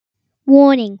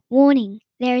Warning, warning,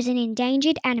 there is an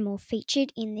endangered animal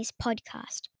featured in this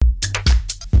podcast.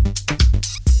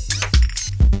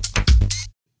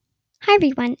 Hi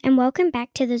everyone, and welcome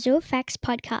back to the Zoo of Facts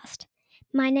podcast.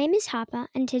 My name is Harper,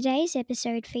 and today's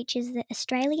episode features the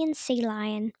Australian sea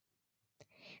lion.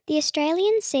 The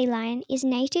Australian sea lion is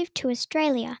native to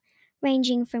Australia,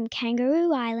 ranging from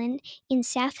Kangaroo Island in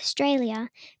South Australia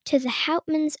to the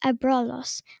Houtmans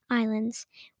Abrolhos Islands,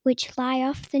 which lie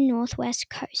off the northwest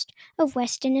coast of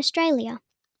Western Australia.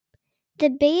 The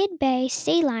Beard Bay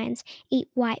sea lions eat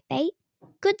whitebait,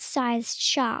 good-sized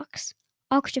sharks,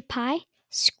 octopi,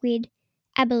 squid,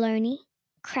 abalone,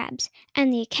 crabs,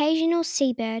 and the occasional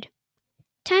seabird.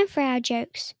 Time for our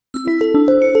jokes.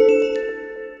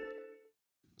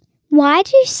 Why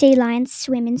do sea lions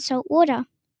swim in salt water?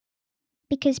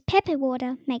 Because pepper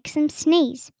water makes them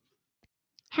sneeze.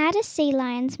 How do sea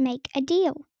lions make a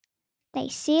deal? They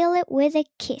seal it with a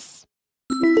kiss.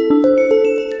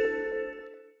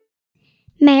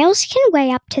 Males can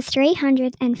weigh up to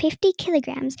 350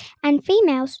 kilograms and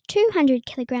females 200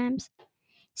 kilograms.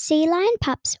 Sea lion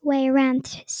pups weigh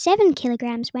around 7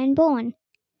 kilograms when born.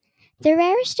 The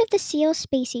rarest of the seal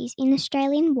species in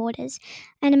Australian waters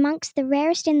and amongst the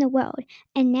rarest in the world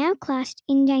are now classed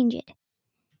endangered.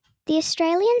 The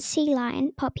Australian sea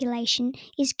lion population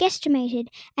is guesstimated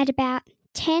at about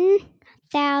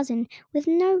 10,000 with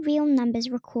no real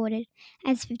numbers recorded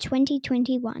as for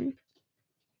 2021.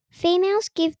 Females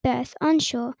give birth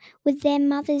onshore with the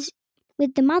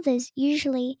mothers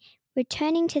usually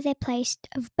returning to their place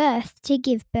of birth to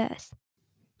give birth.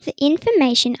 The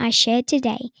information I shared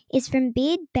today is from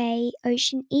Beard Bay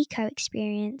Ocean Eco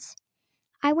Experience.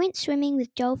 I went swimming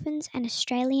with dolphins and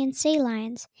Australian sea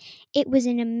lions. It was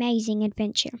an amazing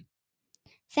adventure.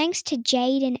 Thanks to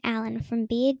Jade and Alan from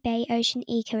Beard Bay Ocean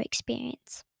Eco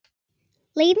Experience.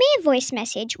 Leave me a voice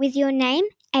message with your name,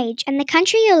 age, and the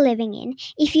country you're living in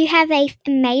if you have an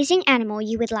amazing animal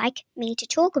you would like me to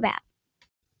talk about.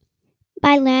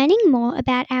 By learning more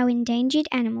about our endangered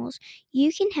animals,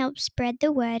 you can help spread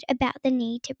the word about the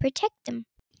need to protect them.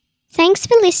 Thanks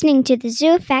for listening to the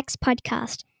Zoo of Facts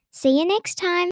podcast. See you next time.